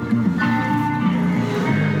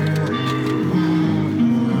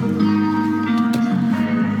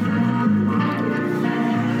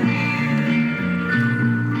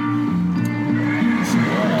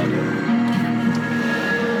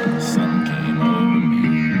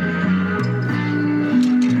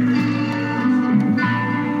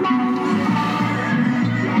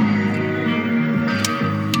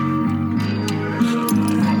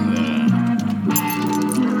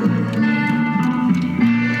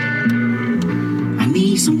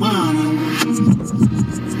some water.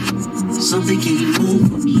 Something can't move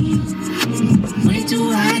for me. Way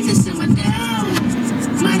too hot to simmer down.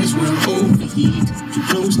 Might as well overheat. Too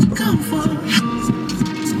close to comfort.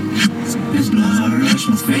 There's blood rush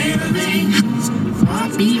from failing.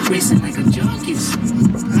 Heartbeat racing like a junkie's.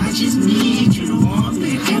 I just need you to want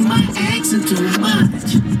me. Am I asking too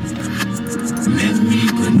much? Let me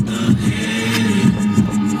put the head in.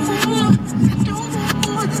 Oh, I don't want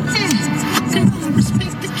more than that. Girl, I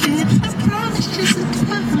respect the cat. I promise just a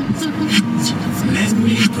touch. Let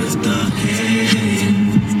me put the head in.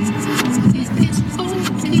 If it's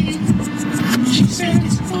okay. She said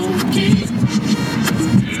it's okay.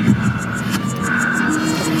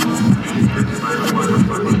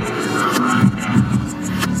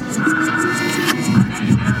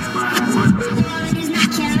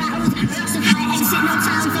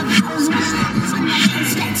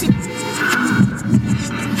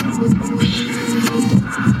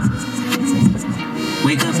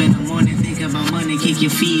 Wake up in the morning, think about money, kick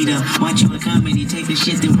your feet up. Watch you a comedy, take the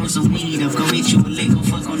shit, then roll some weed up. Go hit you a lick, go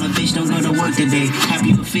fuck on a bitch, don't go to work today. Cop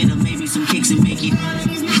you a fit up, maybe some kicks and make it.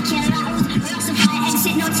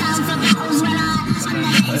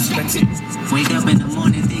 Wake up in the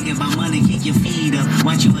morning, think about money, kick your feet up.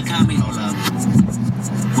 Watch you a comedy, hold up.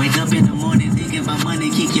 Wake up in the morning, think about money,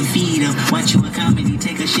 kick your feet up. Watch you a comedy,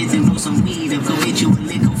 take a shit, then roll some weed up. Go hit you a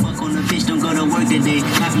lick, go fuck on a bitch, don't go to work today.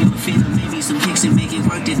 Cop you a fit up, maybe some kicks and make it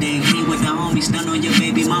work today. Hang with the homies, stun on your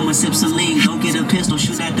baby mama, sip some lean. Go get a pistol,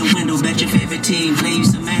 shoot out the window, bet your favorite team. Play you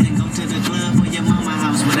some Madden, go to the club or your mama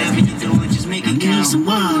house. Whatever you're doing, just make it count. Some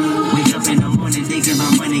water. Wake up in the morning, think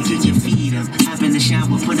about money, kick your feet up. Hop in the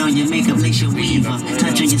shower, put on your makeup, lace your weave up.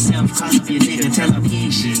 Touch on yourself, call up your nigga, tell him he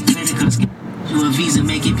ain't shit. Credit cards, you a visa,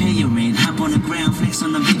 make it pay your rent. Hop on the ground, flex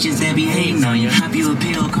on the bitches that be hating on you. Hop you a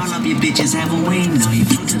pill, call up your bitches, have them waiting on you.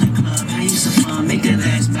 Go to the club, have you some fun, make that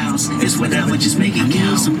ass bounce. It's whatever, just make it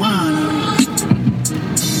count. Some water.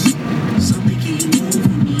 Something can't move for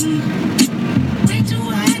me. Way too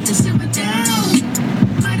hot to simmer down.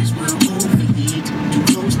 Might as well overheat. Too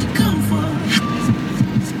close to comfort.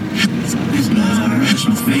 There's blood rush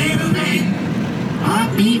from failing.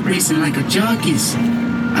 Heartbeat racing like a junkie's.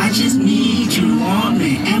 I just need you to want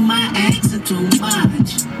me. Am I asking too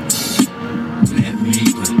much? Let me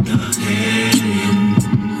put the head in.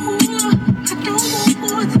 Oh, I don't want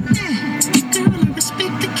more than that. Girl, I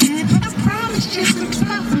respect the cat. I promise just a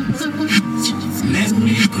touch. Let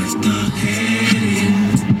me put the head in.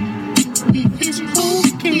 If it's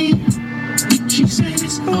okay. She said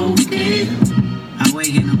it's okay. I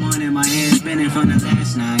wake in the morning, my head spinning from the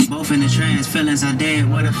last night. Both in the trance, feelings are dead,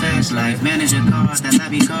 what a fast life. Manager calls, that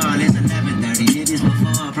lobby call, it's 11:30. Did this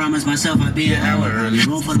before, I promised myself I'd be an hour early.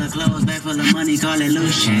 Room full of clothes, bag full of money, call it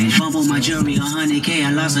loose change. Fumble my jewelry, 100K,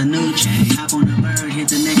 I lost a new chain. Hop on the bird, hit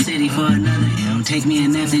the next city for another L. Take me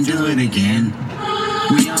and nothing, do it again.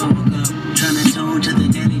 We all woke up, trying to tune to the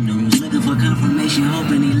daily news. Looking for confirmation,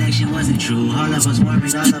 hoping election wasn't true. All of us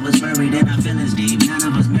worried, all of us buried in our feelings deep. None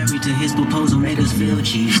of us married to his proposal, made us feel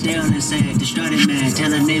cheap. Stay on the side, distraughted man,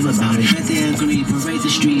 tell a neighbor about it. Bet they agree, parade the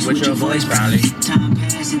streets with your voice proudly. Time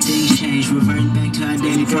passed and things change, reverting back to our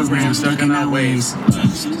daily program, stuck in our ways.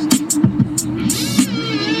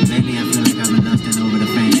 Lately I feel like I've been lusting over the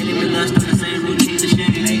fame. Lately we lust on the same routine of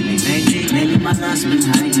shame. Lately my lust been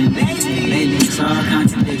heightened. Lately it's all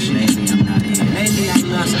contradiction. Lately I'm not here. Lately I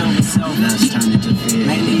lust over self, lust turned into fear.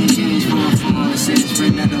 Lately it changed for a fall. It says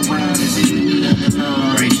friend of the world is in the need of the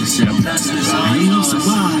Lord. Brace yourself, lust is all yours. Some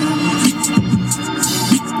water.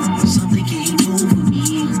 Something can't move for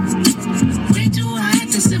me. Way too hot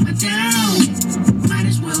to simmer down. Might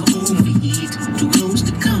as well overheat. Too close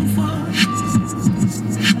to comfort.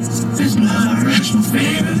 There's blood rush from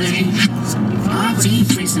failing.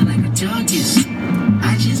 Heartbeat racing like a junkie's.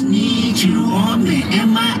 I just need you to want me.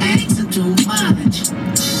 Am I asking too much?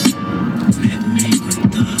 Let me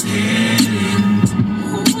put the head in.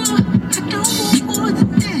 Oh, I don't want more than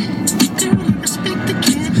that. Girl, I respect the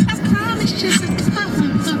cat. I promise just a touch.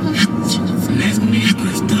 Let me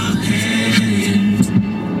put the head in.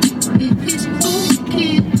 If it's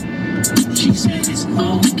okay. She said it's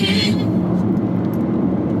okay.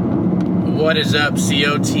 What is up,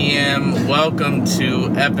 COTM? Welcome to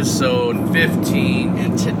episode 15,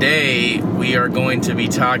 and today we are going to be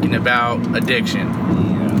talking about addiction.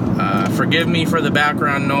 Forgive me for the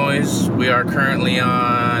background noise. We are currently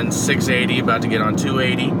on 680, about to get on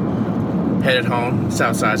 280, headed home,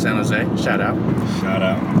 Southside San Jose. Shout out.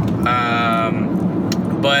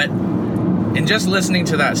 But in just listening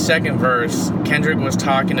to that second verse, Kendrick was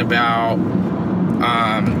talking about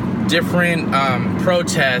different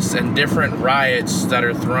protests and different riots that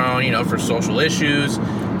are thrown, you know, for social issues,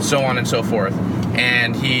 so on and so forth.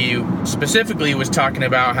 And he specifically was talking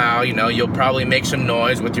about how, you know, you'll probably make some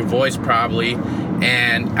noise with your voice probably,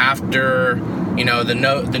 and after, you know,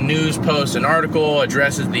 the news posts an article,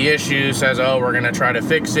 addresses the issue, says, oh, we're going to try to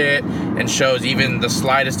fix it, and shows even the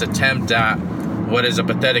slightest attempt at what is a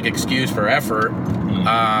pathetic excuse for effort,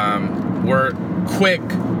 we're quick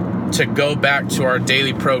to go back to our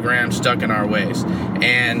daily program stuck in our ways.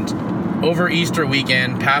 And over Easter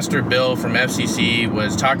weekend, Pastor Bill from FCC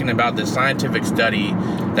was talking about this scientific study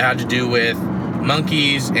that had to do with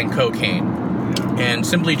monkeys and cocaine, and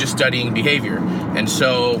simply just studying behavior. And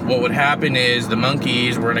so what would happen is the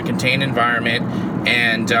monkeys were in a contained environment,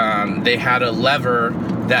 and they had a lever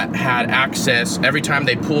that had access. Every time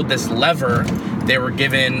they pulled this lever, they were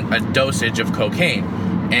given a dosage of cocaine.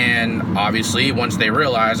 And obviously, once they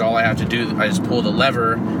realized all I have to do is pull the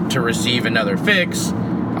lever to receive another fix,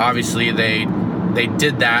 obviously they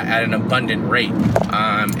did that at an abundant rate.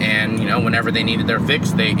 And, you know, whenever they needed their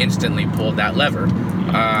fix, they instantly pulled that lever.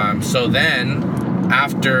 So then,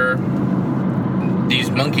 after these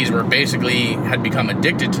monkeys had become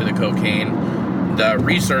addicted to the cocaine, the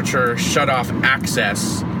researcher shut off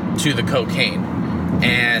access to the cocaine.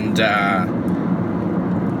 And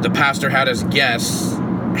the pastor had us guess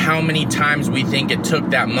how many times we think it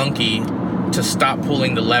took that monkey to stop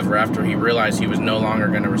pulling the lever after he realized he was no longer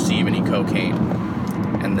going to receive any cocaine.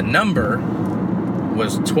 And the number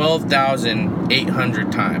was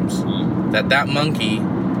 12,800 times that monkey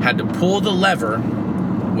had to pull the lever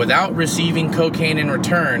without receiving cocaine in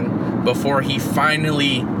return before he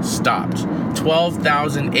finally stopped.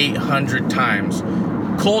 12,800 times.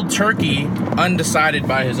 Cold turkey, undecided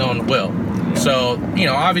by his own will. So, you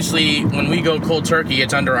know, obviously, when we go cold turkey,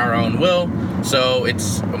 it's under our own will. So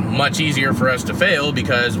it's much easier for us to fail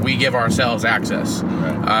because we give ourselves access.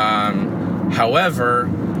 Right. However,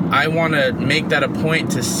 I want to make that a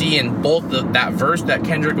point to see in both that verse that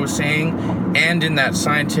Kendrick was saying and in that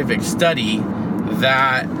scientific study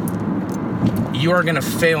that you are going to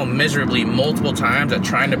fail miserably multiple times at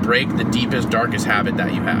trying to break the deepest, darkest habit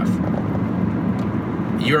that you have.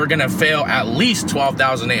 You're going to fail at least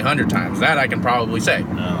 12,800 times. That I can probably say. Oh,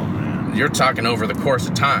 man. You're talking over the course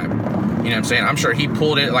of time. You know what I'm saying? I'm sure he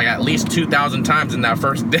pulled it like at least 2,000 times in that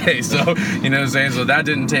first day. So, you know what I'm saying? So that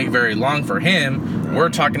didn't take very long for him. Right. We're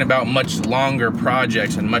talking about much longer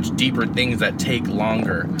projects and much deeper things that take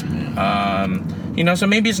longer. You know, so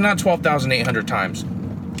maybe it's not 12,800 times.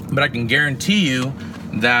 But I can guarantee you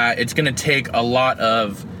that it's going to take a lot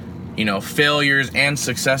of, you know, failures and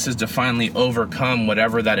successes to finally overcome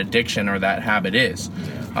whatever that addiction or that habit is.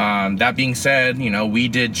 That being said, you know, we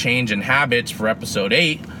did change in habits for episode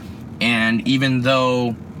 8, and even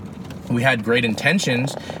though we had great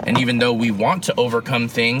intentions, and even though we want to overcome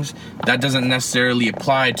things, that doesn't necessarily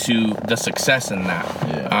apply to the success in that.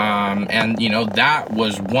 And, you know, that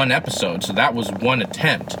was one episode, so that was one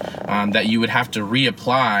attempt that you would have to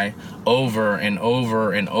reapply over and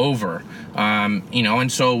over and over. You know,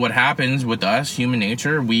 and so what happens with us, human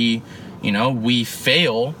nature, we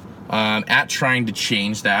fail at trying to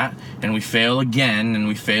change that, and we fail again, and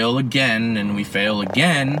we fail again, and we fail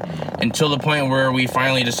again, until the point where we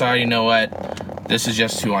finally decide, you know what, this is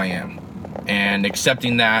just who I am, and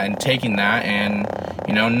accepting that and taking that, and,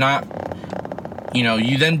 you know, not, you know,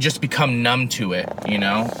 you then just become numb to it, you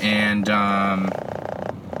know, and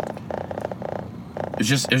it's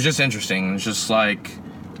just interesting. It's just like,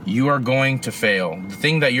 you are going to fail. The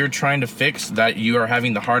thing that you're trying to fix, that you are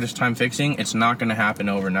having the hardest time fixing, it's not going to happen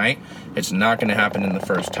overnight. It's not going to happen in the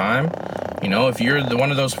first time. You know, if you're one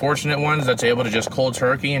of those fortunate ones that's able to just cold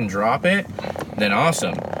turkey and drop it, then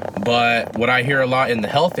awesome. But what I hear a lot in the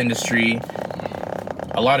health industry,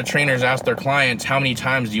 a lot of trainers ask their clients, how many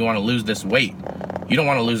times do you want to lose this weight? You don't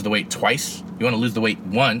want to lose the weight twice. You want to lose the weight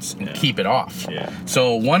once and keep it off.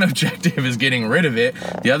 So one objective is getting rid of it.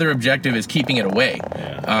 The other objective is keeping it away.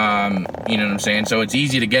 You know what I'm saying? So it's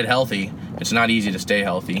easy to get healthy. It's not easy to stay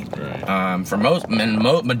healthy. Right. For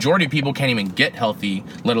majority of people can't even get healthy,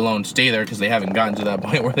 let alone stay there, because they haven't gotten to that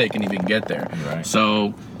point where they can even get there. Right.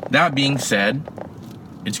 So that being said,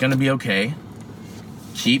 it's going to be okay.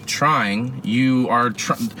 Keep trying.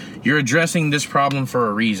 You're addressing this problem for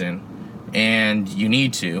a reason, and you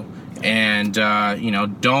need to. And, you know,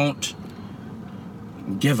 don't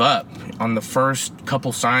give up on the first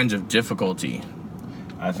couple signs of difficulty.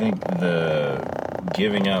 I think the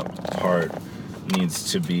giving up part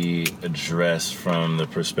needs to be addressed from the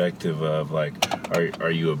perspective of, like, are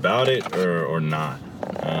you about it or not?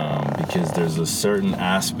 Because there's a certain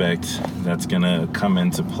aspect that's going to come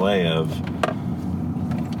into play of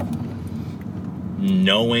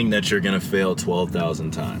knowing that you're going to fail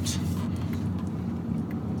 12,000 times.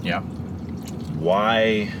 Yeah.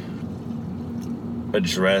 Why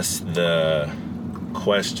address the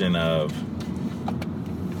question of,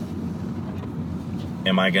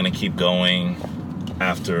 am I going to keep going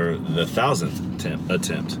after the 1,000th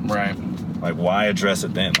attempt? Right. Like, why address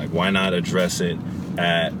it then? Like, why not address it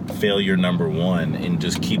at failure number 1 and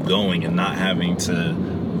just keep going and not having to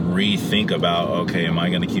rethink about, okay, am I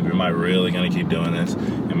really going to keep doing this?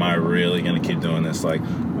 Am I really going to keep doing this? Like,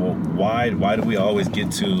 well, why do we always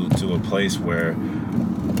get to a place where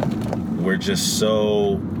we're just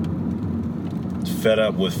so fed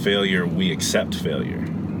up with failure, we accept failure?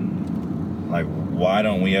 Like, why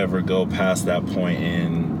don't we ever go past that point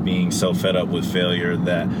in being so fed up with failure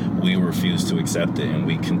that we refuse to accept it and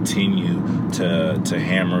we continue to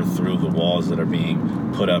hammer through the walls that are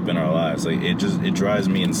being put up in our lives? Like, it drives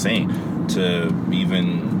me insane to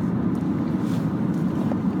even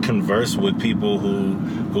converse with people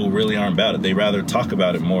who really aren't about it. They rather talk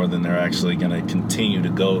about it more than they're actually going to continue to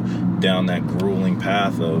go down that grueling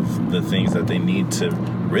path of the things that they need to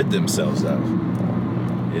rid themselves of.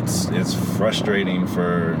 It's frustrating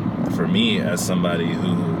for me as somebody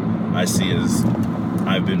who I see as,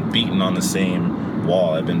 I've been beaten on the same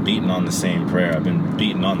wall. I've been beaten on the same prayer. I've been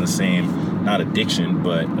beaten on the same, not addiction,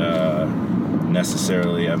 but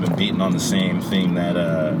necessarily, I've been beaten on the same thing that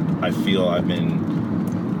I feel I've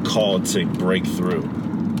been called to break through.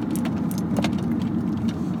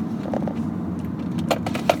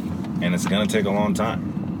 And it's going to take a long time.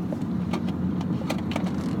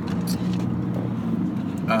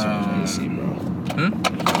 Turn the AC, bro.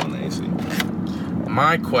 Turn the AC.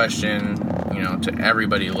 My question, to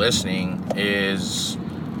everybody listening is,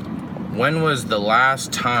 when was the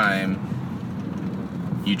last time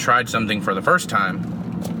you tried something for the first time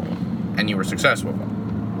and you were successful?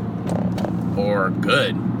 Or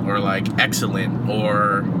good? Or like excellent?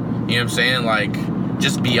 Or, you know what I'm saying? Like,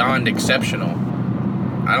 just beyond exceptional.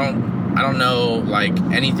 I don't know, like,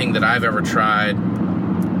 anything that I've ever tried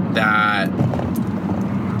that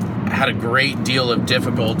had a great deal of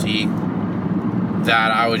difficulty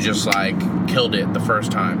that I was just like killed it the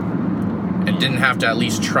first time and didn't have to at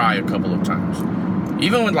least try a couple of times.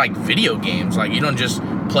 Even with like video games, like, you don't just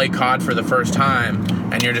play COD for the first time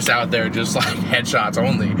and you're just out there just like headshots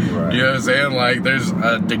only. Right. You know what I'm saying? Like, there's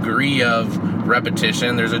a degree of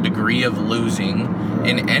repetition, there's a degree of losing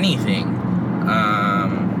in anything.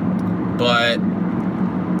 But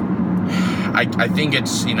I think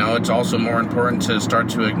it's, it's also more important to start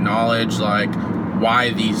to acknowledge, like,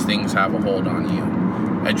 why these things have a hold on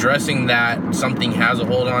you. Addressing that something has a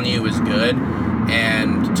hold on you is good.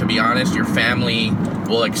 And to be honest, your family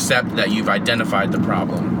will accept that you've identified the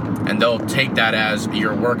problem. And they'll take that as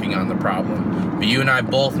you're working on the problem. But you and I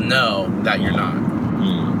both know that you're not.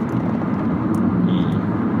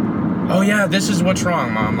 Oh yeah, this is what's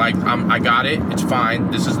wrong, Mom. Like, I got it. It's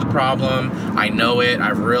fine. This is the problem. I know it.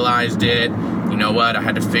 I've realized it. You know what? I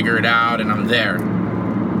had to figure it out, and I'm there.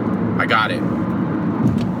 I got it.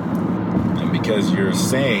 And because you're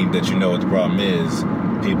saying that you know what the problem is,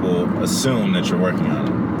 people assume that you're working on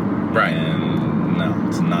it. Right. And no,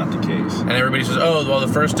 it's not the case. And everybody says, oh, well, the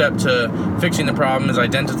first step to fixing the problem is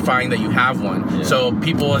identifying that you have one. Yeah. So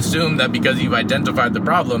people assume that because you've identified the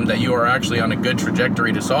problem that you are actually on a good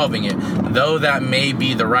trajectory to solving it. Though that may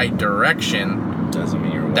be the right direction, doesn't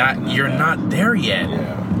mean you're not there yet.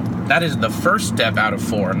 Yeah. That is the first step out of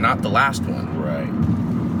 4, not the last one.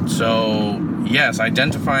 Right. So, yes,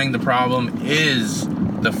 identifying the problem is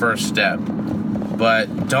the first step.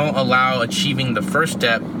 But don't allow achieving the first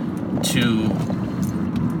step to,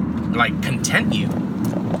 like, content you.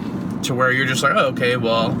 To where you're just like, oh, okay,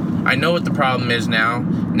 well, I know what the problem is now.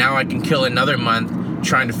 Now I can kill another month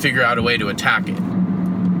trying to figure out a way to attack it.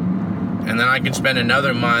 And then I can spend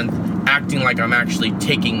another month acting like I'm actually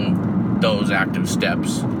taking those active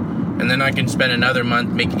steps. And then I can spend another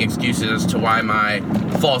month making excuses as to why my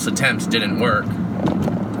false attempts didn't work. You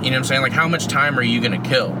know what I'm saying? Like, how much time are you going to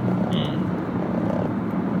kill?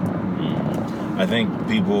 I think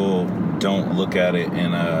people don't look at it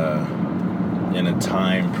in a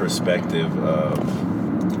time perspective of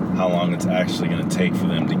how long it's actually going to take for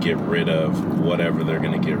them to get rid of whatever they're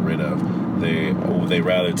going to get rid of. They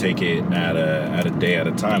rather take it at a day at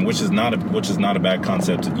a time, which is not a bad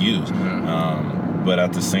concept to use. But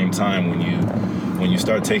at the same time, when you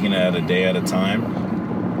start taking it at a day at a time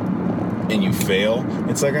and you fail,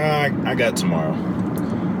 it's like, I got tomorrow.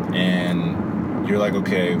 And you're like,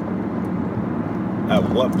 okay, at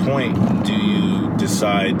what point do you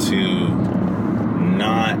decide to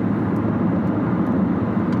not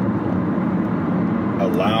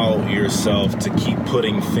allow yourself to keep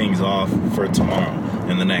putting things off for tomorrow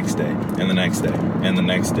and the next day and the next day and the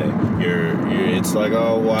next day. It's like,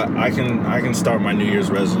 oh, well, I can start my New Year's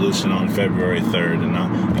resolution on February 3rd, and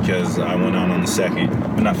not because I went out on the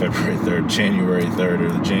 2nd, but not February 3rd, January 3rd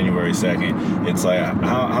or the January 2nd. It's like,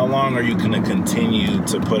 how long are you going to continue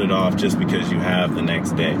to put it off just because you have the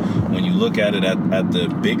next day? When you look at it at the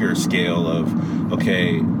bigger scale of,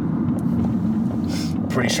 okay,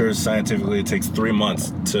 pretty sure scientifically it takes 3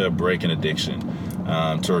 months to break an addiction,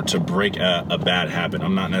 to break a bad habit.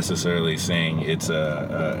 I'm not necessarily saying it's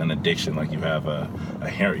an addiction, like you have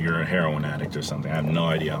you're a heroin addict or something. I have no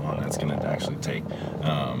idea how long that's going to actually take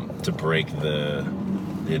to break the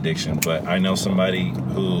addiction. But I know somebody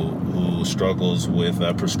who struggles with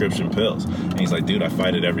prescription pills, and he's like, dude, I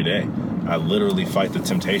fight it every day. I literally fight the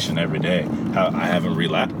temptation every day. I haven't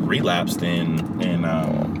relapsed in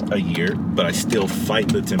a year, but I still fight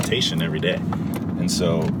the temptation every day. And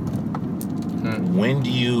so when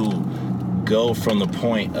do you go from the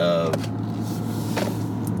point of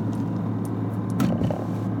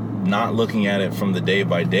not looking at it from the day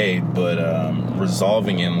by day, but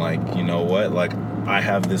resolving in, like, you know what, like, I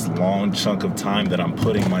have this long chunk of time that I'm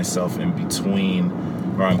putting myself in between,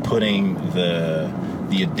 or I'm putting the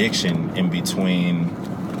addiction in between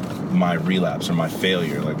my relapse or my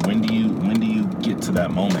failure. Like, when do you get to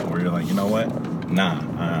that moment where you're like, you know what,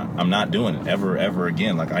 I'm not doing it ever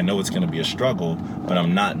again. Like, I know it's going to be a struggle, but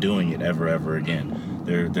I'm not doing it ever again.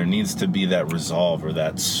 There needs to be that resolve or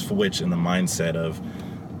that switch in the mindset of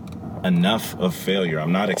enough of failure.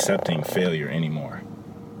 I'm not accepting failure anymore.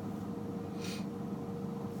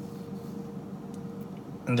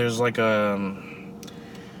 And there's like I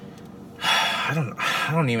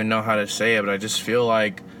don't even know how to say it, but I just feel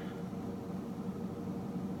like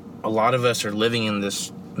a lot of us are living in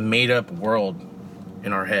this made-up world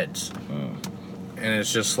in our heads. And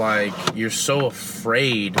it's just like, you're so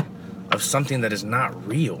afraid of something that is not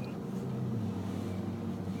real.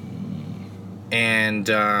 And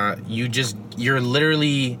you're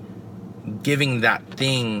literally giving that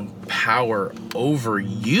thing power over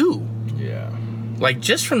you. Yeah. Like,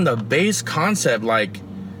 just from the base concept, like,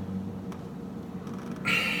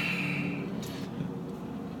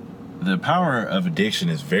 the power of addiction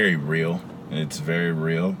is very real. It's very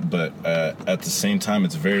real, but at the same time,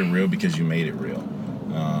 it's very real because you made it real.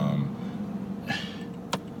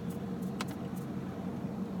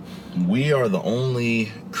 We are the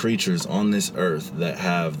only creatures on this earth that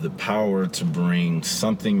have the power to bring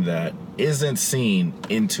something that isn't seen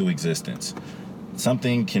into existence.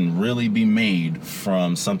 Something can really be made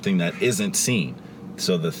from something that isn't seen.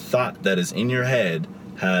 So the thought that is in your head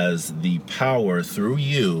has the power through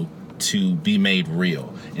you to be made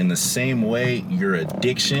real. In the same way, your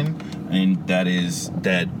addiction and that is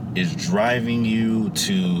driving you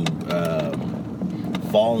to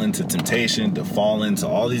fall into temptation, to fall into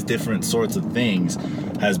all these different sorts of things,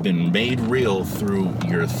 has been made real through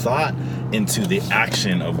your thought into the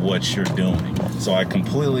action of what you're doing. So I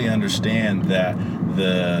completely understand that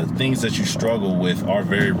the things that you struggle with are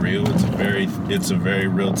very real. It's a very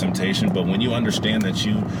real temptation. But when you understand that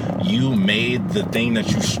you made the thing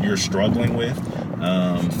that you're struggling with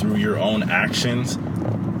through your own actions,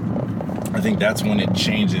 I think that's when it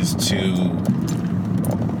changes to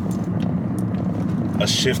a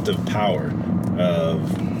shift of power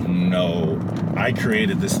of, no, I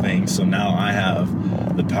created this thing, so now I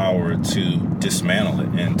have the power to dismantle it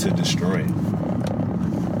and to destroy it.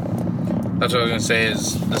 that's what I was going to say,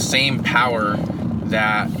 is the same power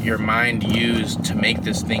that your mind used to make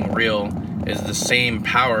this thing real is the same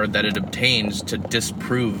power that it obtains to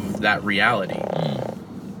disprove that reality.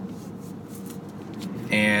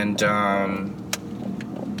 And,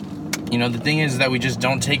 the thing is that we just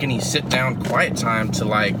don't take any sit-down quiet time to,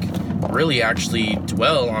 like, really actually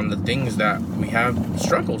dwell on the things that we have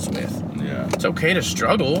struggles with. Yeah. It's okay to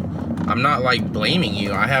struggle. I'm not, like, blaming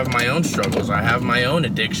you. I have my own struggles. I have my own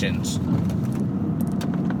addictions.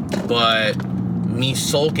 But me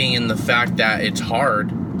sulking in the fact that it's hard,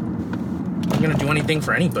 I'm not going to do anything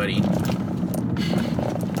for anybody.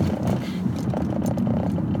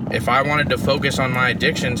 If I wanted to focus on my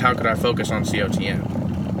addictions, how could I focus on COTM?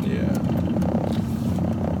 Yeah.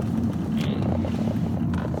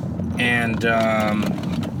 And,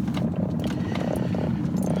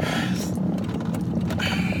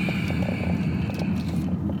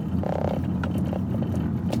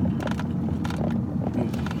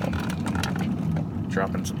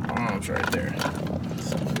 dropping some bombs right there.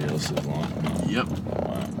 Somebody else's lawn. Oh. Yep.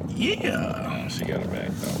 Wow. Yeah. Oh, she got it back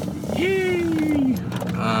though. Yay.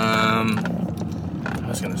 I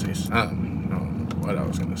was gonna say something. I don't know what I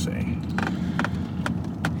was gonna say.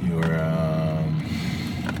 you're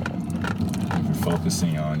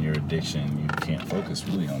focusing on your addiction, you can't focus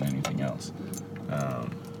really on anything else.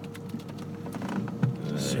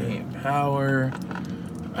 Same power.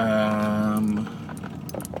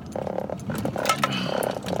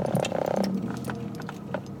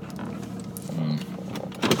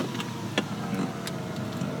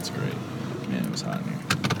 That's great. Man, it was hot in here.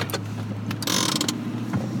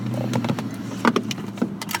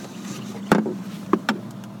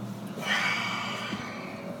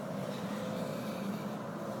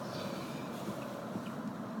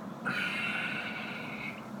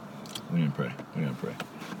 We're gonna pray.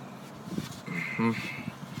 Mm-hmm.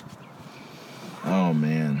 Oh,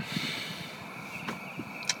 man.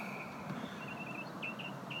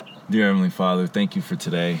 Dear Heavenly Father, thank you for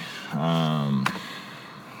today.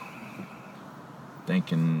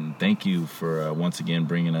 Thank you for once again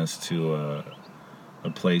bringing us to a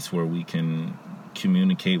place where we can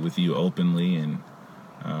communicate with you openly and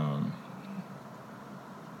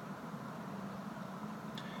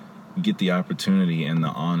get the opportunity and the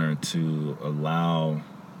honor to allow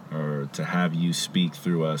or to have you speak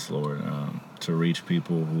through us, Lord, to reach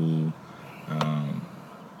people who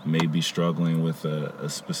may be struggling with a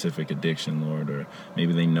specific addiction, Lord, or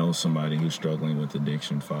maybe they know somebody who's struggling with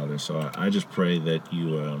addiction, Father. So I just pray that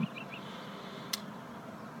you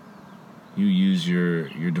use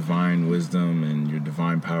your divine wisdom and your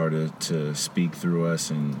divine power to speak through us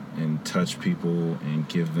and touch people and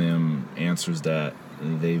give them answers that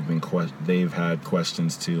they've had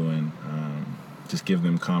questions to, and just give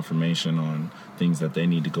them confirmation on things that they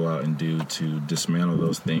need to go out and do to dismantle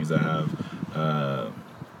those things that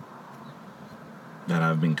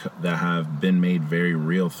have been made very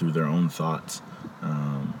real through their own thoughts.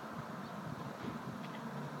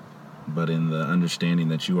 But in the understanding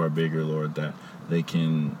that you are bigger, Lord, that they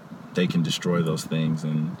can destroy those things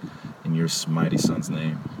in your mighty Son's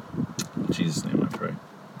name. In Jesus' name I pray.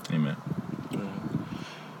 Amen.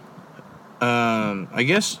 I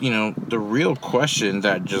guess, the real question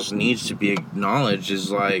that just needs to be acknowledged is,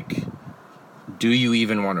 like, do you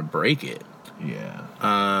even want to break it? Yeah.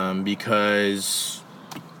 Because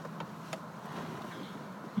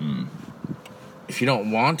if you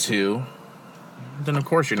don't want to, then of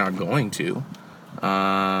course you're not going to.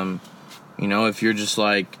 If you're just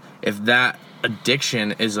like, if that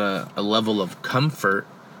addiction is a level of comfort,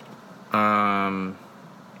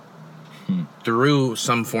 through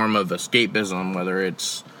some form of escapism, whether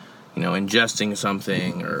it's, ingesting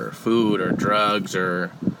something or food or drugs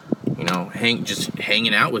or, just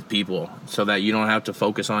hanging out with people so that you don't have to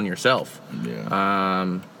focus on yourself.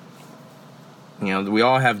 Yeah. We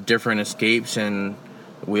all have different escapes and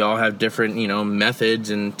we all have different,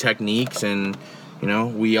 methods and techniques, and,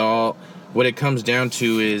 what it comes down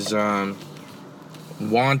to is,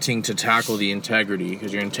 wanting to tackle the integrity,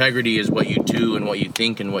 because your integrity is what you do and what you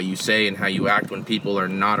think and what you say and how you act when people are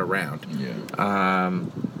not around. Yeah.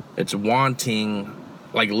 It's wanting,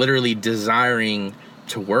 like, literally desiring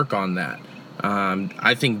to work on that.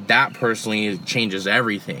 I think that personally changes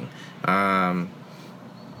everything. And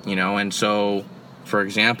so, for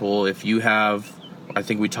example, if you have, I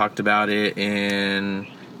think we talked about it in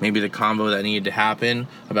maybe the convo that needed to happen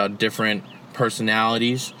about different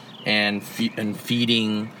personalities and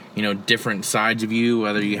feeding, different sides of you,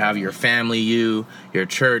 whether you have your family you, your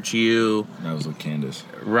church you. That was with Candace.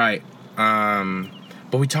 Right.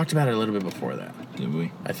 But we talked about it a little bit before that. Did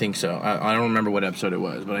we? I think so. I don't remember what episode it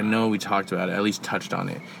was, but I know we talked about it, at least touched on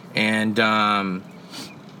it. And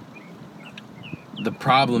the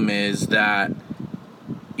problem is that,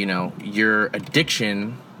 your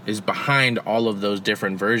addiction is behind all of those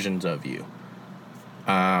different versions of you.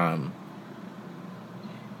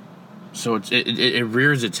 So it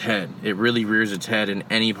rears its head. It really rears its head in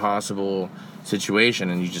any possible situation,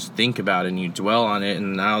 and you just think about it and you dwell on it,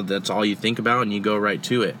 and now that's all you think about and you go right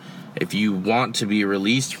to it. If you want to be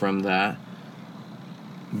released from that,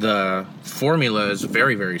 the formula is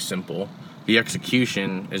very, very simple. The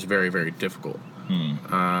execution is very, very difficult.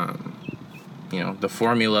 The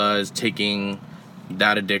formula is taking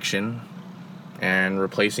that addiction and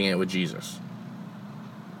replacing it with Jesus.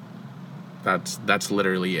 That's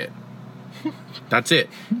literally it. That's it.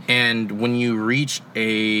 And when you reach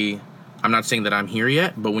I'm not saying that I'm here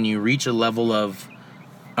yet, but when you reach a level of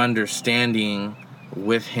understanding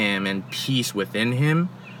with him and peace within him,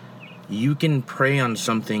 you can pray on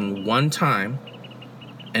something one time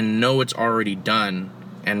and know it's already done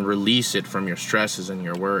and release it from your stresses and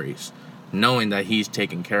your worries, knowing that he's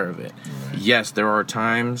taking care of it. Right. Yes, there are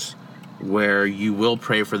times where you will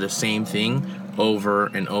pray for the same thing over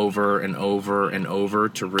and over and over and over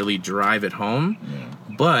to really drive it home. Yeah.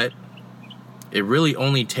 But it really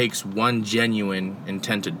only takes one genuine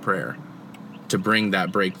intended prayer to bring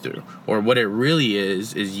that breakthrough. Or what it really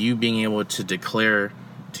is you being able to declare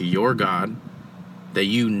to your God that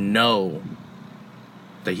you know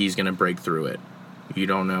that he's going to break through it. You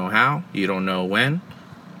don't know how, you don't know when,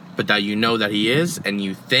 but that you know that he is, and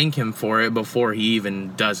you thank him for it before he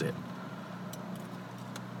even does it.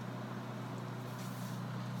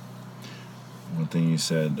 One thing you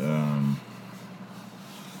said,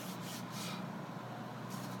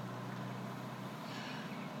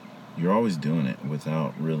 you're always doing it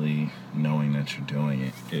without really knowing that you're doing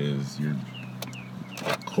it, is you're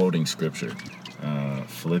quoting scripture.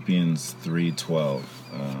 Philippians 3:12.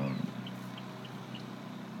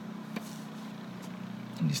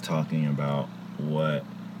 He's talking about what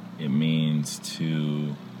it means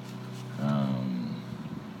to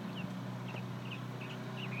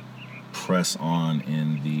press on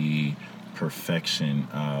in the perfection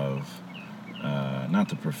of, not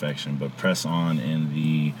the perfection, but press on in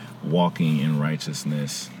the walking in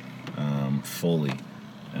righteousness fully,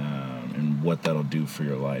 and what that'll do for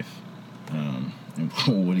your life. And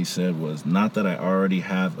what he said was, not that I already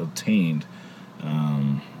have obtained,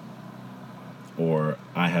 or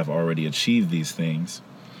I have already achieved these things,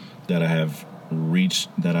 that I have reached,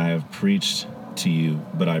 that I have preached to you,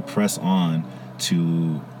 but I press on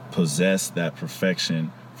to possess that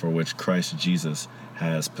perfection for which Christ Jesus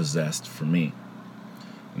has possessed for me.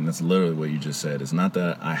 And that's literally what you just said. It's not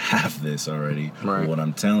that I have this already. Right. What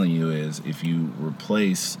I'm telling you is, if you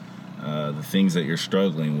replace the things that you're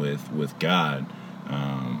struggling with God,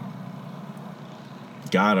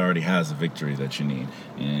 God already has the victory that you need.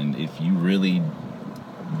 And if you really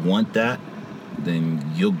want that,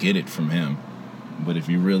 then you'll get it from him. But if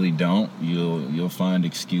you really don't, you'll find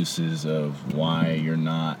excuses of why you're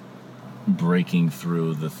not breaking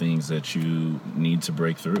through the things that you need to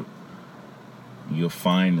break through. You'll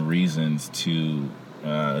find reasons to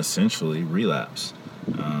essentially relapse.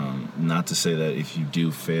 Not to say that if you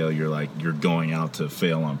do fail, you're going out to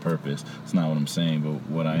fail on purpose. It's not what I'm saying. But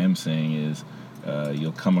what I am saying is,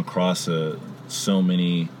 you'll come across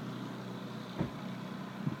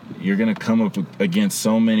you're going to come up against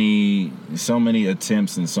so many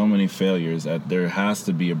attempts and so many failures that there has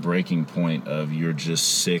to be a breaking point of, you're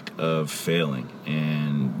just sick of failing,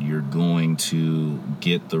 and you're going to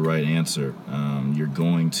get the right answer. You're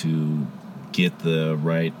going to get the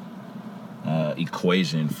right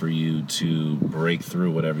equation for you to break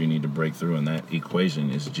through whatever you need to break through, and that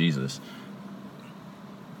equation is Jesus.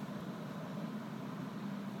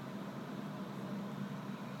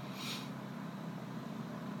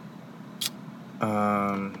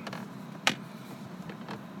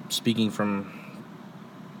 Speaking from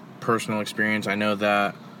personal experience, I know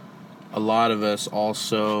that a lot of us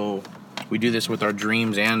also, we do this with our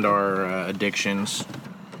dreams and our addictions,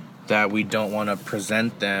 that we don't want to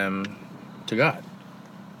present them to God.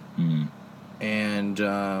 Mm. And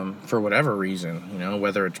for whatever reason,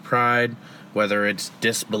 whether it's pride, whether it's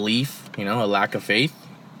disbelief, a lack of faith.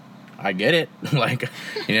 I get it. I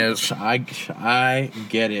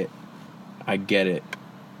get it. I get it.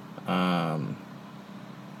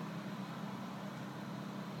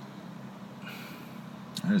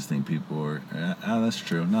 I just think people are... that's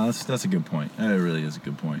true. No, that's a good point. That really is a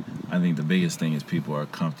good point. I think the biggest thing is people are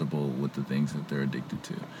comfortable with the things that they're addicted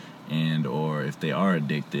to. And or if they are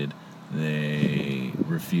addicted, they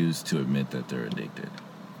refuse to admit that they're addicted.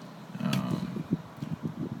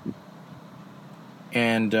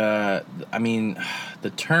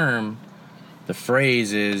 The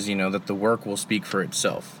phrase is, that the work will speak for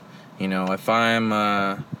itself. If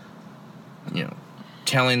I'm,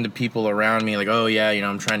 telling the people around me, like, oh yeah,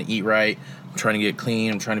 I'm trying to eat right, I'm trying to get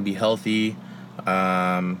clean, I'm trying to be healthy, but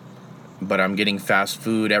I'm getting fast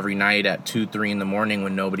food every night at 2-3 in the morning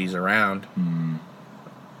when nobody's around. Mm.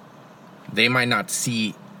 They might not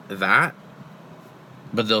see that,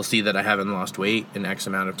 but they'll see that I haven't lost weight in X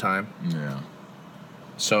amount of time. Yeah.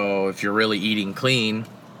 So if you're really eating clean,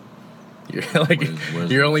 you're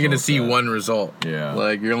you're only going to see one result.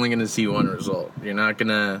 Yeah. You're only going to see one result. You're not going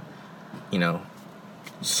to,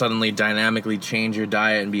 suddenly dynamically change your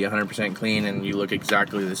diet and be 100% clean and you look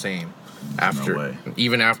exactly the same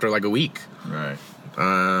even after like a week. Right.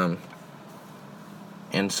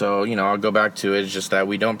 And so, I'll go back to it. It's just that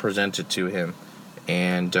we don't present it to him.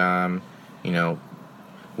 And,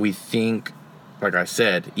 we think, like I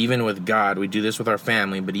said, even with God, we do this with our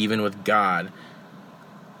family, but even with God,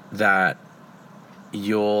 that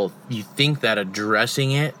you think that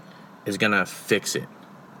addressing it is going to fix it.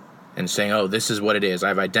 And saying, oh, this is what it is.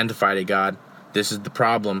 I've identified it, God. This is the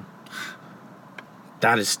problem.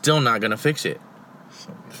 That is still not going to fix it.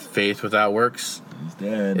 So faith without works is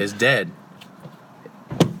dead.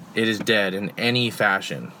 It is dead in any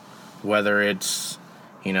fashion, whether it's,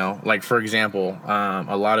 like, for example,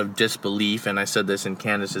 a lot of disbelief, and I said this in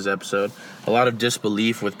Candace's episode, a lot of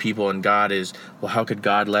disbelief with people in God is, well, how could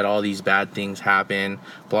God let all these bad things happen,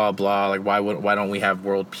 blah, blah, like, why don't we have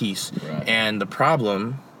world peace? Right. And the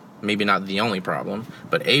problem, maybe not the only problem,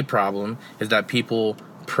 but a problem, is that people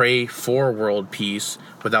pray for world peace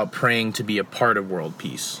without praying to be a part of world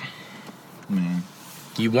peace. Mm-hmm.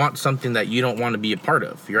 You want something that you don't want to be a part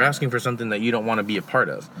of. You're asking for something that you don't want to be a part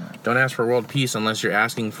of. Right. Don't ask for world peace unless you're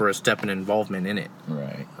asking for a step in involvement in it.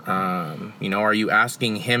 Right. Are you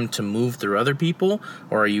asking him to move through other people,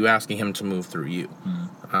 or are you asking him to move through you?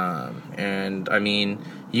 Mm-hmm. And I mean,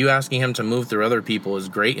 you asking him to move through other people is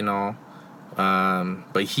great and all,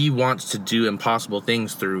 but he wants to do impossible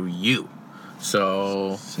things through you.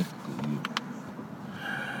 So Specifically you.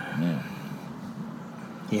 Yeah.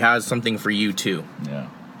 he has something for you too. Yeah.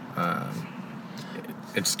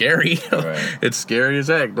 It's scary. Right. It's scary as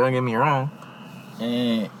heck. Don't get me wrong.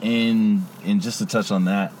 And just to touch on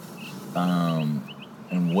that,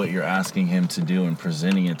 and what you're asking him to do and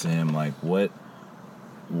presenting it to him, like what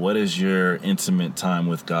does your intimate time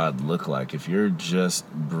with God look like? If you're just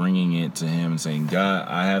bringing it to him and saying, God,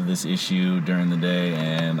 I have this issue during the day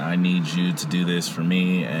and I need you to do this for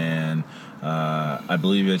me, and I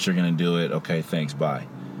believe that you're going to do it. Okay, thanks, bye.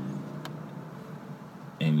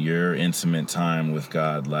 And your intimate time with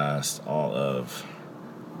God lasts all of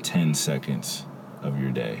 10 seconds of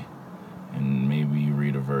your day. And maybe you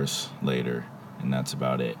read a verse later, and that's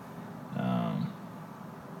about it.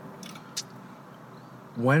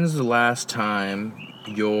 When's the last time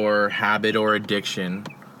your habit or addiction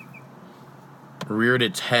reared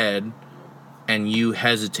its head and you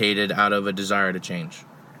hesitated out of a desire to change?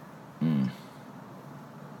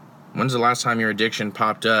 When's the last time your addiction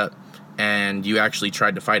popped up and you actually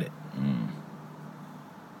tried to fight it?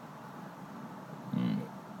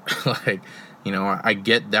 Like, I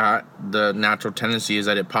get that the natural tendency is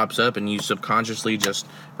that it pops up and you subconsciously just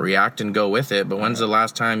react and go with it. But when's the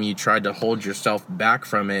last time you tried to hold yourself back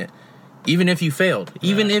from it, even if you failed?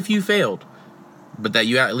 But that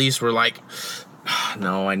you at least were like,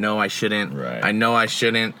 no, I know I shouldn't. Right. I know I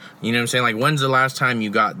shouldn't. You know what I'm saying? Like, when's the last time you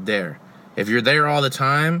got there? If you're there all the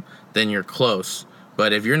time, then you're close.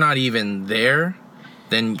 But if you're not even there,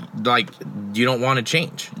 then, like, you don't want to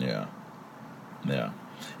change. Yeah.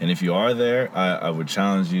 And if you are there, I would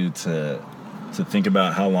challenge you to think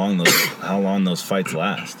about how long those fights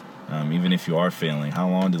last. Even if you are failing, how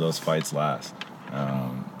long do those fights last?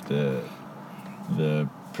 The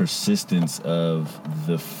persistence of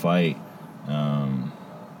the fight. Are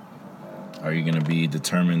you going to be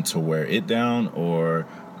determined to wear it down, or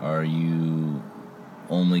are you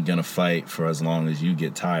only going to fight for as long as you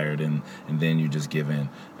get tired and then you just give in?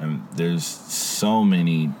 And there's so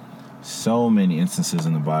many instances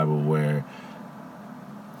in the Bible where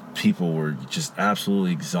people were just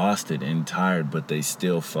absolutely exhausted and tired, but they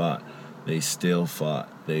still fought. And still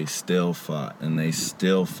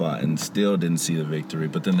didn't see the victory,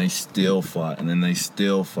 but then they still fought, and then they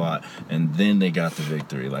still fought, and then they got the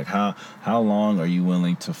victory. Like, how long are you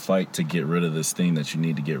willing to fight to get rid of this thing that you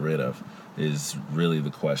need to get rid of is really the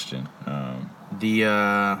question.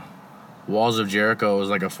 The walls of Jericho was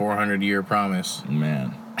like a 400-year promise.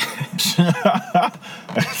 Man.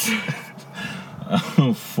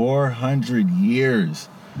 400 years.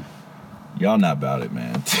 Y'all not about it,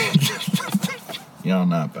 man. Y'all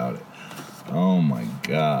not about it. Oh my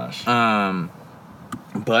gosh.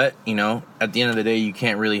 But, at the end of the day, you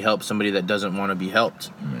can't really help somebody that doesn't want to be helped.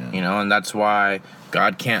 Man. And that's why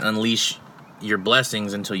God can't unleash your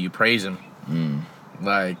blessings until you praise him.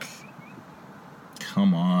 Like,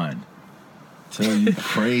 come on. Till you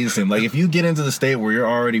praise him. Like, if you get into the state where you're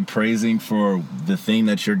already praising for the thing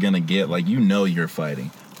that you're gonna get, like, you're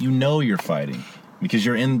fighting. You're fighting. Because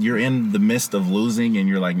you're in the midst of losing, and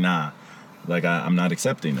you're like, nah. Like, I'm not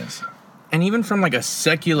accepting this. And even from like a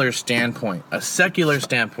secular standpoint, let's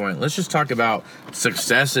just talk about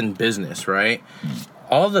success in business, right?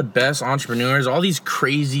 All the best entrepreneurs, all these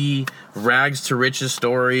crazy rags to riches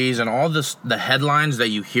stories, and all the headlines that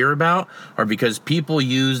you hear about are because people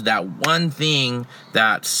use that one thing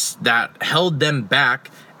that held them back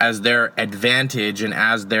as their advantage and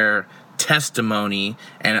as their testimony,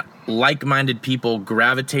 and like-minded people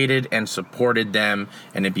gravitated and supported them,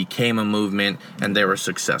 and it became a movement, and they were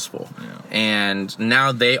successful. Yeah. And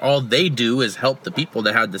now all they do is help the people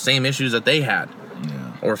that had the same issues that they had.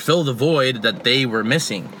 Yeah. Or fill the void that they were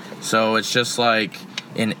missing. So it's just like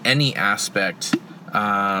in any aspect,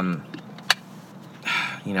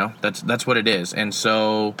 that's what it is. And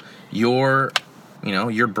so your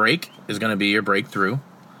break is going to be your breakthrough.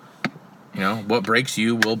 What breaks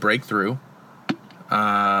you will break through.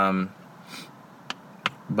 But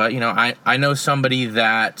I know somebody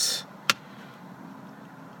that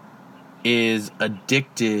is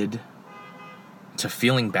addicted to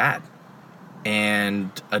feeling bad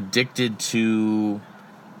and addicted to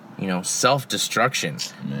self-destruction,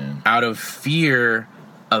 out of fear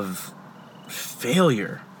of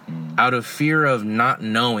failure, out of fear of not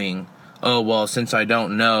knowing. Oh, well, since I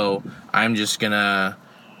don't know, I'm just gonna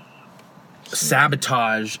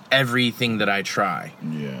sabotage everything that I try.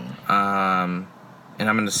 And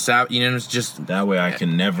I'm gonna it's just that way I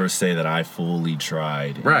can never say that I fully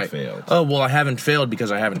tried and failed. Oh, well, I haven't failed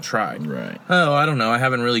because I haven't tried. Right. Oh, I don't know. I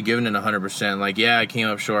haven't really given it 100%. Like, yeah, I came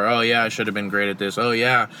up short. Oh, yeah, I should have been great at this. Oh,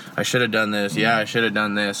 yeah, I should have done this. Yeah, I should have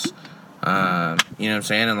done this. You know what I'm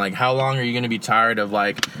saying? And like, how long are you gonna be tired of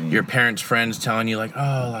like your parents' friends telling you like,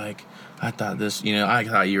 oh, like, I thought this, I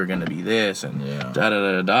thought you were gonna be this, and da da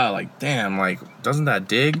da da. Like, damn, like, doesn't that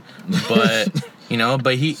dig? But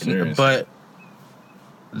but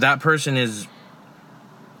that person is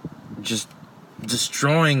just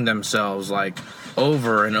destroying themselves like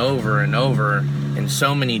over and over and over in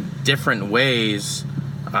so many different ways,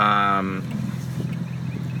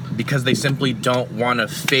 because they simply don't want to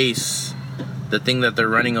face the thing that they're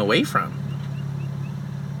running away from.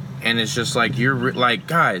 And it's just like, you're like,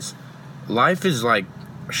 guys, life is like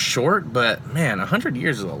short, but man, 100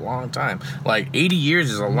 years is a long time. Like 80 years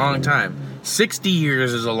is a long time. 60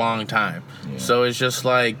 years is a long time. So it's just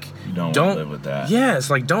like, you don't live with that. Yeah, it's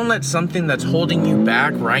like, don't let something that's holding you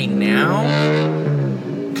back right now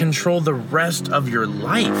control the rest of your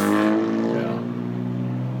life.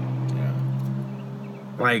 Yeah.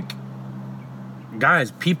 Like,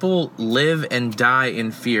 guys, people live and die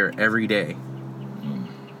in fear every day.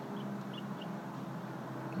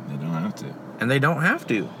 They don't have to. And they don't have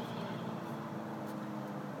to.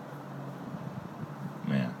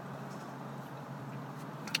 Man.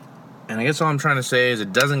 And I guess all I'm trying to say is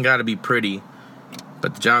it doesn't got to be pretty,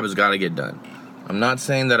 but the job has got to get done. I'm not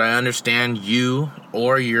saying that I understand you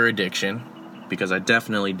or your addiction, because I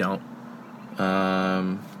definitely don't.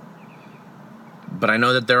 But I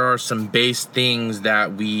know that there are some base things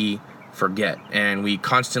that we forget, and we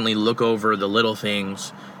constantly look over the little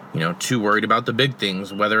things, too worried about the big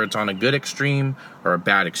things, whether it's on a good extreme or a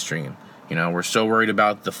bad extreme. We're so worried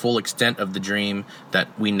about the full extent of the dream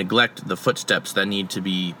that we neglect the footsteps that need to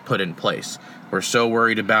be put in place. We're so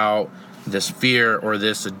worried about this fear or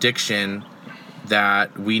this addiction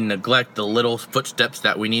that we neglect the little footsteps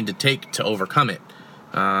that we need to take to overcome it.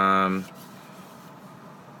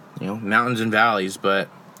 Mountains and valleys, but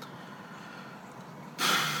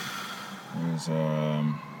there's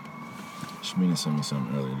Shemina sent me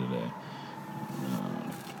something earlier today.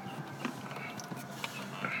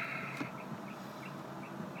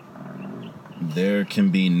 There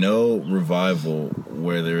can be no revival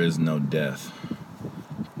where there is no death.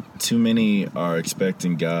 Too many are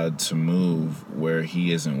expecting God to move where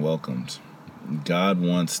he isn't welcomed. God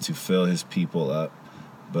wants to fill his people up,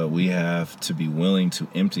 but we have to be willing to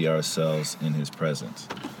empty ourselves in his presence.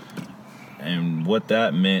 And what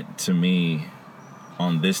that meant to me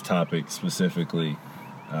on this topic specifically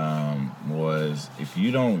was, if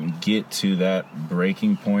you don't get to that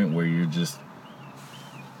breaking point where you're just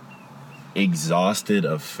exhausted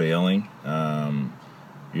of failing,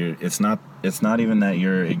 it's not even that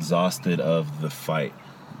you're exhausted of the fight,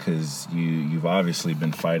 because you've obviously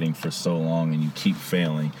been fighting for so long and you keep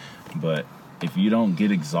failing. But if you don't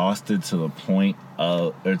get exhausted to the point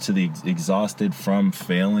of, or to the exhausted from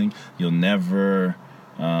failing, you'll never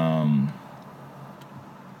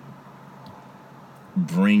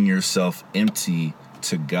bring yourself empty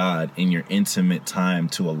to God in your intimate time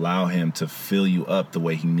to allow him to fill you up the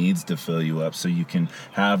way he needs to fill you up, so you can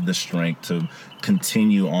have the strength to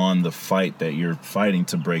continue on the fight that you're fighting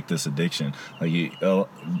to break this addiction.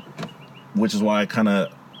 Which is why I kind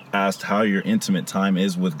of asked how your intimate time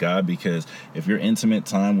is with God, because if your intimate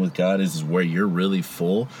time with God is where you're really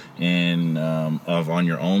full and on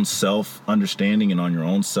your own self understanding and on your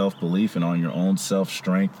own self belief and on your own self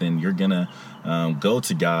strength, then you're gonna go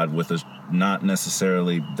to God with not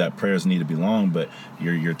necessarily that prayers need to be long, but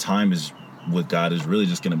your time is with God is really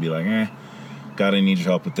just gonna be like, God, I need your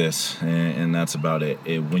help with this, and that's about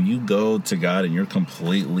it. When you go to God and you're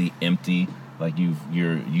completely empty, like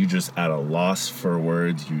you just at a loss for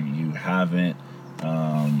words, you haven't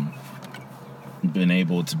been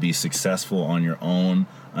able to be successful on your own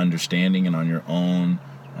understanding and on your own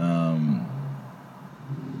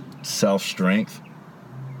self-strength,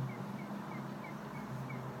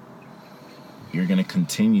 you're going to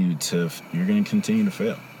continue to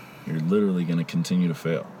fail. You're literally going to continue to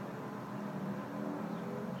fail.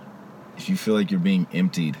 If you feel like you're being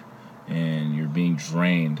emptied and you're being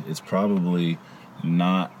drained, it's probably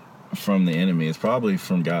not from the enemy. It's probably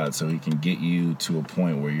from God, so he can get you to a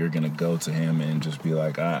point where you're going to go to him and just be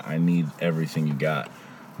like, I need everything you got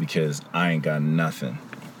because I ain't got nothing.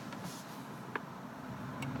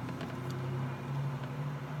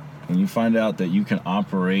 When you find out that you can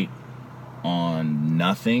operate on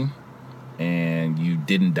nothing and you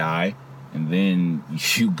didn't die, and then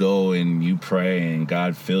you go and you pray and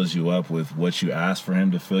God fills you up with what you asked for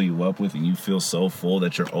him to fill you up with, and you feel so full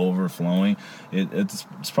that you're overflowing, it's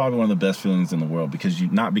probably one of the best feelings in the world, because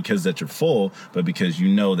not because that you're full, but because you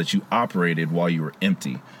know that you operated while you were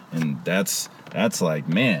empty. And that's like,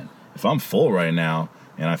 man, if I'm full right now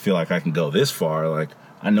and I feel like I can go this far, like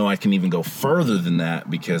I know I can even go further than that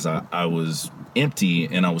because I was empty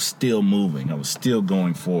and I was still moving. I was still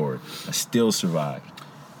going forward. I still survived.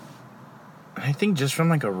 I think just from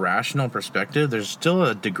like a rational perspective, there's still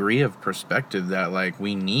a degree of perspective that like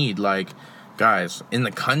we need. Like, guys, in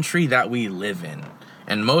the country that we live in,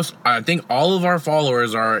 and I think all of our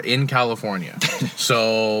followers are in California.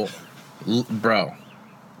 So, bro,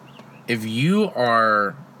 if you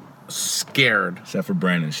are scared, except for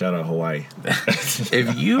Brandon, shout out Hawaii.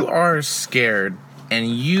 If you are scared and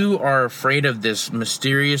you are afraid of this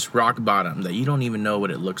mysterious rock bottom that you don't even know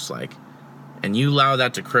what it looks like, and you allow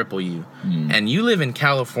that to cripple you, and you live in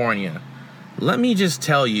California, let me just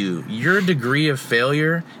tell you, your degree of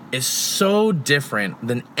failure is so different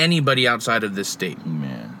than anybody outside of this state.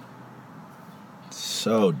 Man,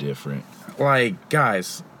 so different. Like,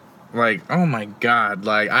 guys, like, oh my God,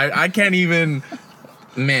 like, I can't even,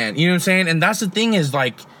 man, you know what I'm saying? And that's the thing is,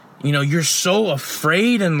 like, you know, you're so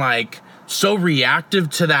afraid and, like, so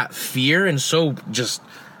reactive to that fear and so just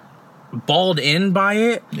balled in by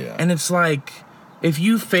it. Yeah. And it's like, if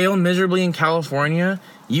you fail miserably in California,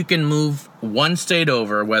 you can move one state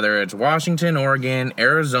over, whether it's Washington, Oregon,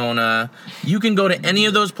 Arizona. You can go to any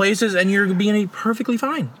of those places and you're being perfectly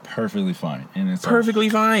fine. Perfectly fine. And it's perfectly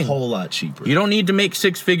fine. A whole lot cheaper. You don't need to make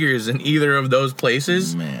 6 figures in either of those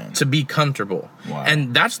places, man, to be comfortable. Wow.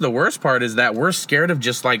 And that's the worst part, is that we're scared of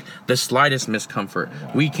just like the slightest miscomfort.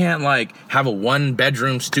 Wow. We can't like have a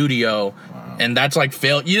 1-bedroom studio. And that's like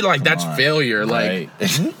that's failure. Right.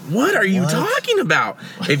 Like, what are you talking about?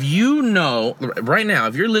 If you know right now,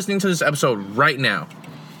 if you're listening to this episode right now,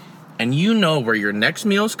 and you know where your next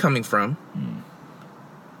meal is coming from,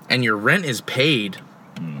 and your rent is paid,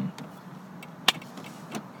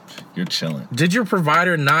 you're chilling. Did your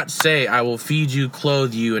provider not say, "I will feed you,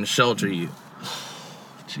 clothe you, and shelter you"?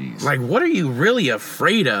 Jeez. Like, what are you really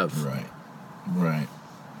afraid of? Right.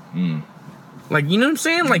 Like, you know what I'm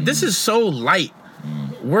saying? Like, this is so light.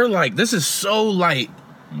 We're like, this is so light.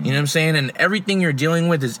 You know what I'm saying? And everything you're dealing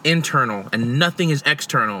with is internal and nothing is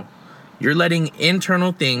external. You're letting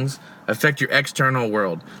internal things affect your external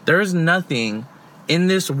world. There is nothing in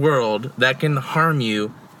this world that can harm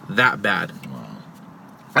you that bad. Wow.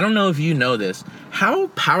 I don't know if you know this. How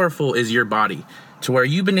powerful is your body to where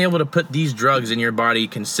you've been able to put these drugs in your body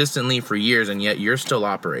consistently for years, and yet you're still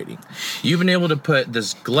operating? You've been able to put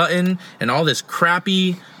this glutton and all this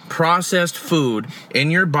crappy processed food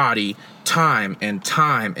in your body time and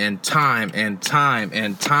time and time and time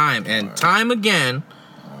and time and time again,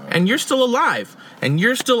 and you're still alive, and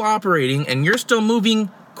you're still operating, and you're still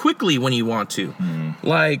moving quickly when you want to.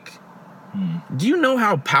 Like, do you know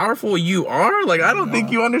how powerful you are? Like, I don't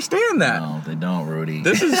think you understand that. No, they don't, Rudy.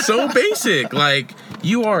 This is so basic. Like,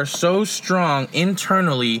 you are so strong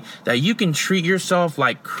internally that you can treat yourself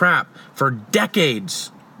like crap for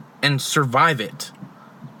decades and survive it.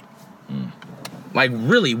 Like,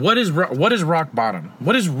 really, what is rock bottom?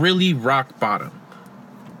 What is really rock bottom?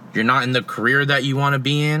 You're not in the career that you want to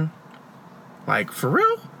be in? Like, for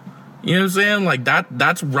real? You know what I'm saying? Like,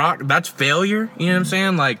 that's failure. You know what I'm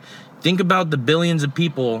saying? Like, think about the billions of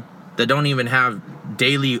people that don't even have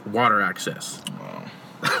daily water access. Wow.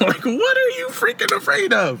 Like, what are you freaking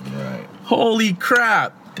afraid of? Right. Holy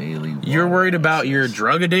crap. Daily water You're worried about access. your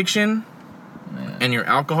drug addiction? Man. And your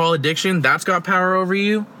alcohol addiction? That's got power over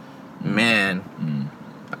you? Man.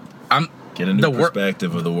 Get a new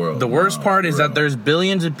perspective of the world. The worst part is that there's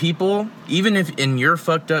billions of people, even if in your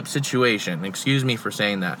fucked up situation, excuse me for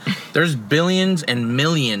saying that, there's billions and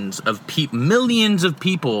millions of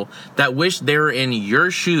people that wish they were in your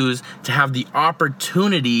shoes to have the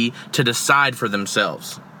opportunity to decide for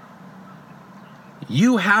themselves.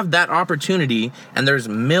 You have that opportunity, and there's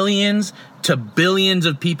millions to billions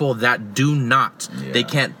of people that do not. Yeah. They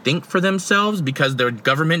can't think for themselves because their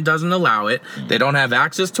government doesn't allow it. They don't have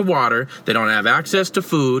access to water. They don't have access to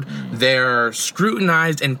food. They're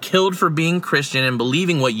scrutinized and killed for being Christian and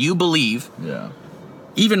believing what you believe. Yeah.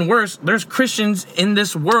 Even worse, there's Christians in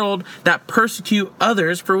this world that persecute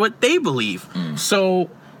others for what they believe. So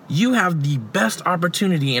you have the best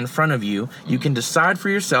opportunity in front of you. You can decide for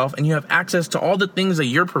yourself, and you have access to all the things that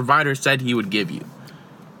your provider said he would give you.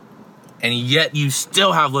 And yet you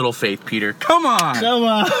still have little faith, Peter. Come on. Come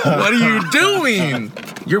on. What are you doing?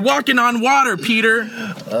 You're walking on water, Peter.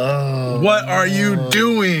 Oh. What are you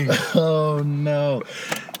doing? Oh no.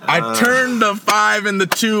 I turned the 5 and the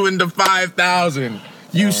 2 into 5,000.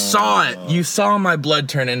 You saw it. You saw my blood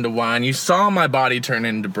turn into wine. You saw my body turn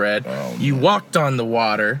into bread. You walked on the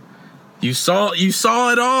water. You saw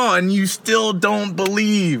it all, and you still don't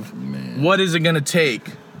believe. Man. What is it going to take?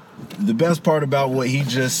 The best part about what he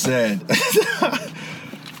just said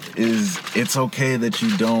is it's okay that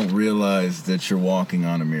you don't realize that you're walking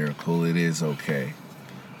on a miracle. It is okay.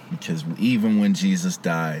 Because even when Jesus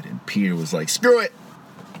died and Peter was like, screw it,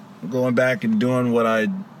 I'm going back and doing what I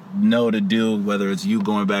know to do, whether it's you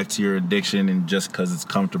going back to your addiction and just because it's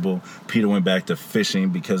comfortable. Peter went back to fishing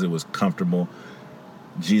because it was comfortable.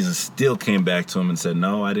 Jesus still came back to him and said,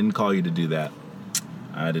 no, I didn't call you to do that.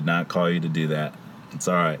 I did not call you to do that. It's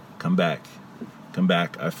all right. Come back. Come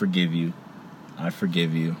back. I forgive you. I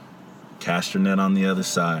forgive you. Cast your net on the other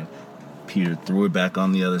side. Peter threw it back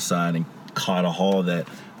on the other side and caught a haul that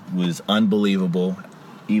was unbelievable,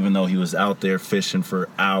 even though he was out there fishing for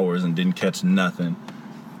hours and didn't catch nothing.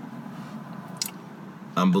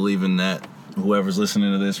 I'm believing that whoever's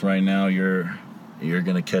listening to this right now, you're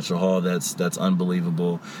gonna catch a haul that's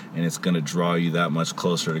unbelievable, and it's gonna draw you that much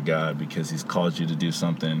closer to God because He's called you to do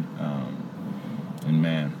something. And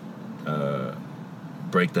man,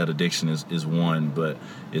 break that addiction is one, but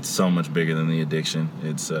it's so much bigger than the addiction.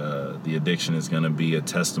 It's the addiction is gonna be a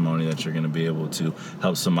testimony that you're gonna be able to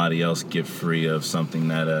help somebody else get free of something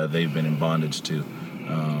that they've been in bondage to.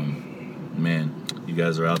 Man, you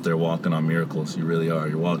guys are out there walking on miracles. You really are.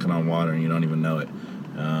 You're walking on water and you don't even know it.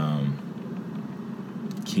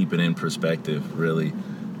 Keep it in perspective. Really,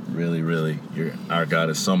 really, really. Our God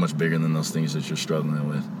is so much bigger than those things that you're struggling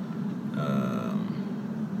with.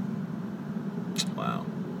 Wow.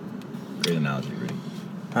 Great analogy, Rudy.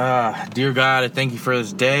 Dear God, I thank you for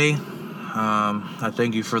this day. I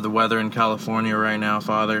thank you for the weather in California right now,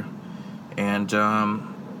 Father. And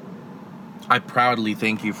I proudly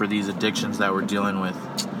thank you for these addictions that we're dealing with.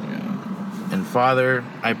 Yeah. And Father,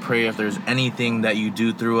 I pray if there's anything that you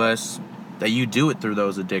do through us, that you do it through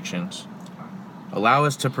those addictions. Allow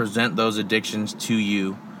us to present those addictions to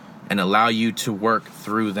you and allow you to work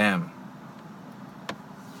through them.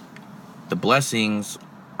 The blessings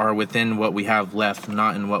are within what we have left,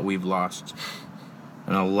 not in what we've lost.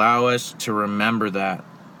 And allow us to remember that.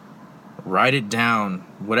 Write it down.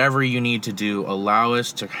 Whatever you need to do, allow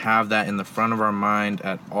us to have that in the front of our mind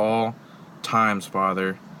at all times,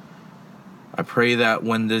 Father. I pray that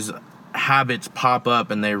when these habits pop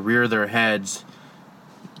up and they rear their heads,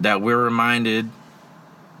 that we're reminded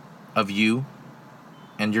of you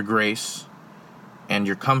and your grace and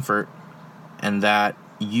your comfort, and that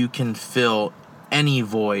you can fill any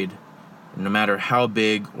void, no matter how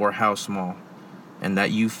big or how small, and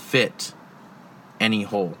that you fit any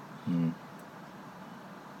hole.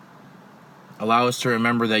 Allow us to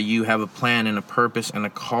remember that you have a plan and a purpose and a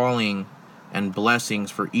calling and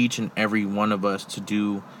blessings for each and every one of us to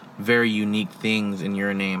do very unique things in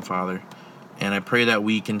your name, Father. And I pray that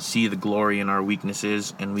we can see the glory in our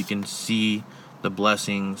weaknesses and we can see the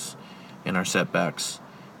blessings in our setbacks.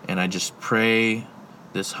 And I just pray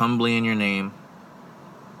this humbly in your name,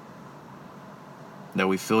 that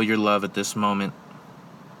we feel your love at this moment.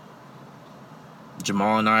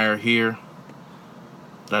 Jamal and I are here.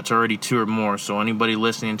 That's already 2 or more. So anybody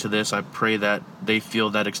listening to this, I pray that they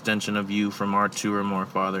feel that extension of you from our 2 or more,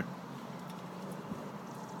 Father.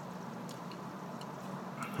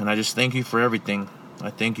 And I just thank you for everything.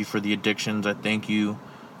 I thank you for the addictions. I thank you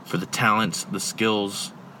for the talents, the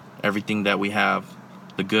skills, everything that we have.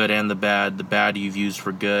 The good and the bad. The bad you've used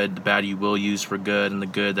for good. The bad you will use for good. And the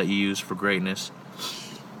good that you use for greatness.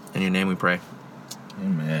 In your name we pray.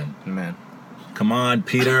 Amen. Amen. Come on,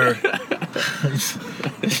 Peter.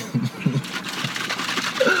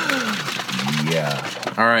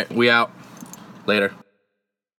 Yeah. All right, we out. Later.